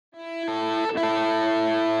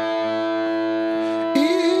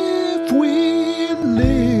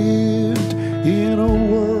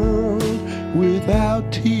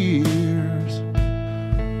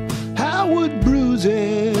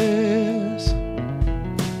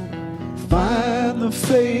find the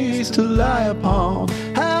face to lie upon?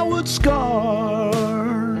 How would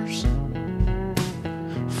scars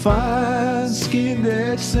find skin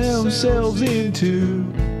that sell themselves into?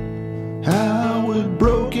 How would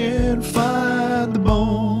broken find the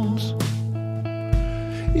bones?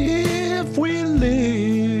 If we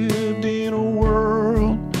lived in a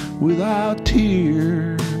world without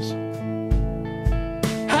tears,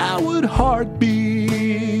 how would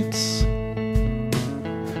heartbeats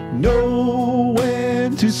know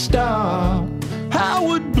when to stop? How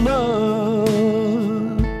would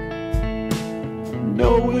blood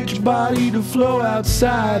know which body to flow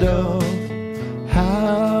outside of?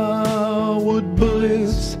 How would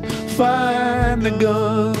bullets find the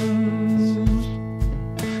guns?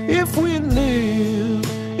 If we live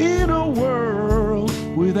in a world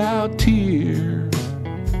without tears,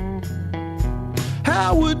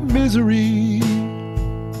 how would misery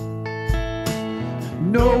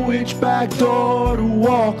know which back door to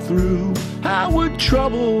walk through? How would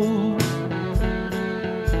trouble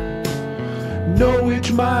know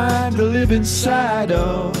which mind to live inside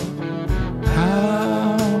of?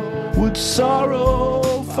 How would sorrow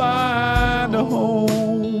find a home?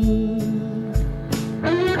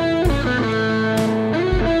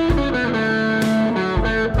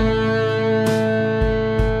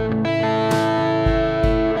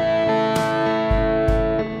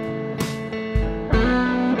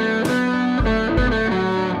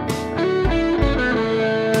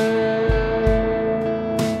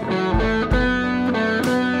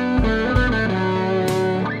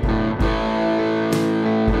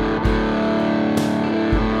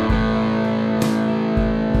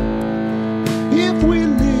 If we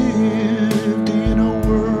lived in a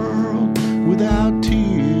world without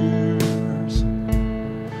tears,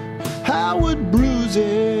 how would bruises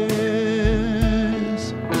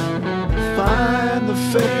find the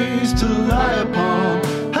face to lie upon?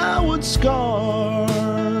 How would scars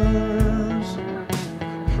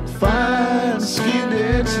find skin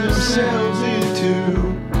that themselves into?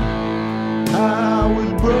 How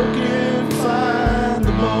would broken find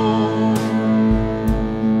the bones?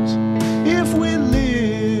 If we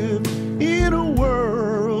lived in a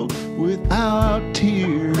world without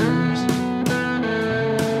tears,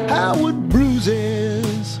 how would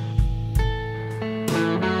bruises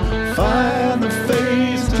find the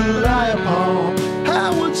face to lie upon?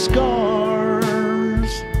 How would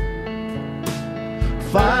scars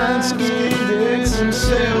find skin that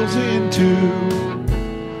themselves into?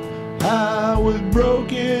 How would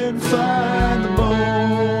broken find